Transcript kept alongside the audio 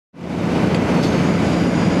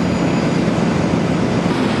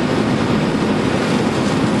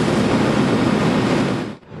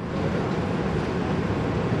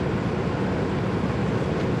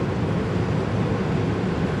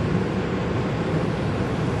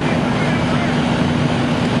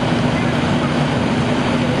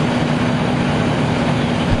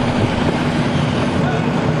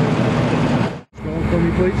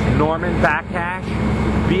please. Norman Baccash,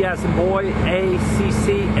 B as in boy,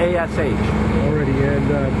 A-C-C-A-S-H. Alrighty, and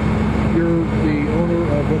you're the owner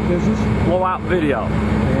of what business? Blowout Video.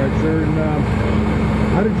 Alright, sir, and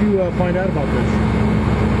how did you find out about this?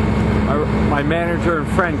 My manager and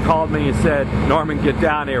friend called me and said, Norman, get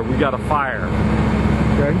down here, we got a fire.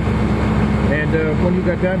 Okay. And when you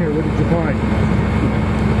got down here, what did you find?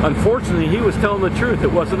 Unfortunately, he was telling the truth.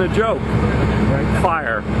 It wasn't a joke. Right.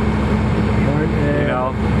 Fire. Right, and you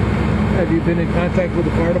know. Have you been in contact with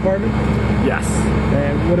the fire department? Yes.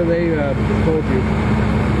 And what have they told you?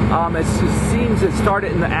 It seems it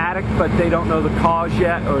started in the attic, but they don't know the cause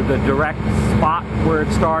yet or the direct spot where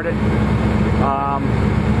it started.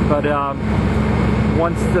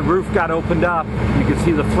 Once the roof got opened up, you could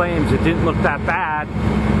see the flames. It didn't look that bad,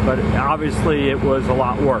 but obviously it was a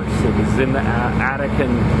lot worse. It was in the attic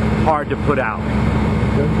and hard to put out.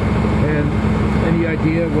 Okay. And any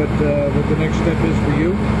idea what the next step is for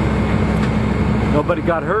you? Nobody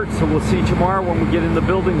got hurt, so we'll see tomorrow when we get in the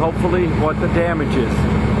building, hopefully, what the damage is.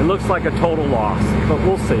 It looks like a total loss, but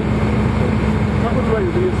we'll see. Talk about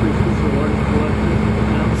your videos.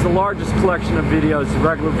 It's the largest collection of videos,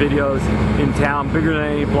 regular videos in town, bigger than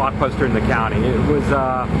any blockbuster in the county. It was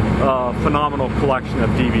a phenomenal collection of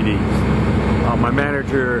DVDs. My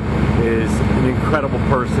manager is an incredible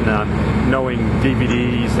person on knowing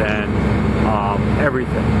DVDs and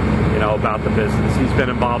everything, you know, about the business. He's been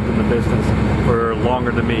involved in the business for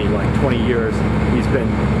longer than me, like 20 years. He's been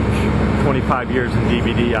 25 years in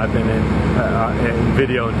DVD. I've been in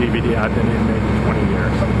video and DVD. I've been in maybe 20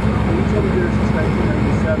 years. You told me you're since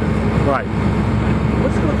 1997. Right.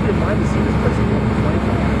 What's going through your mind to see this place in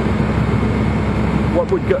 2025? What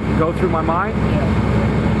would go through my mind? Yeah.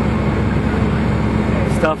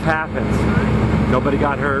 Stuff happens. Nobody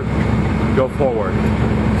got hurt. Go forward.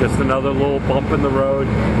 Just another little bump in the road.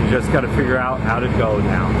 You just got to figure out how to go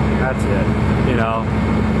now. That's it. You know,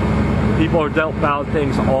 people are dealt bad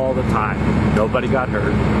things all the time. Nobody got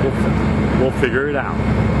hurt. We'll figure it out.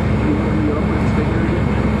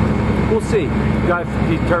 We'll see. You got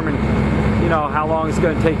to determine, you know, how long it's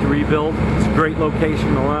going to take to rebuild. It's a great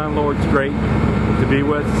location. The landlord's great to be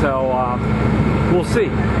with. So we'll see.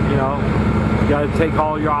 You know, you got to take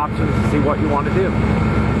all your options and see what you want to do.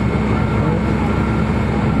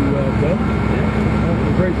 Done?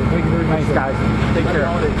 Yeah. Great. Well, thank you very much. Thanks, guys. Take care.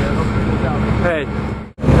 Hey.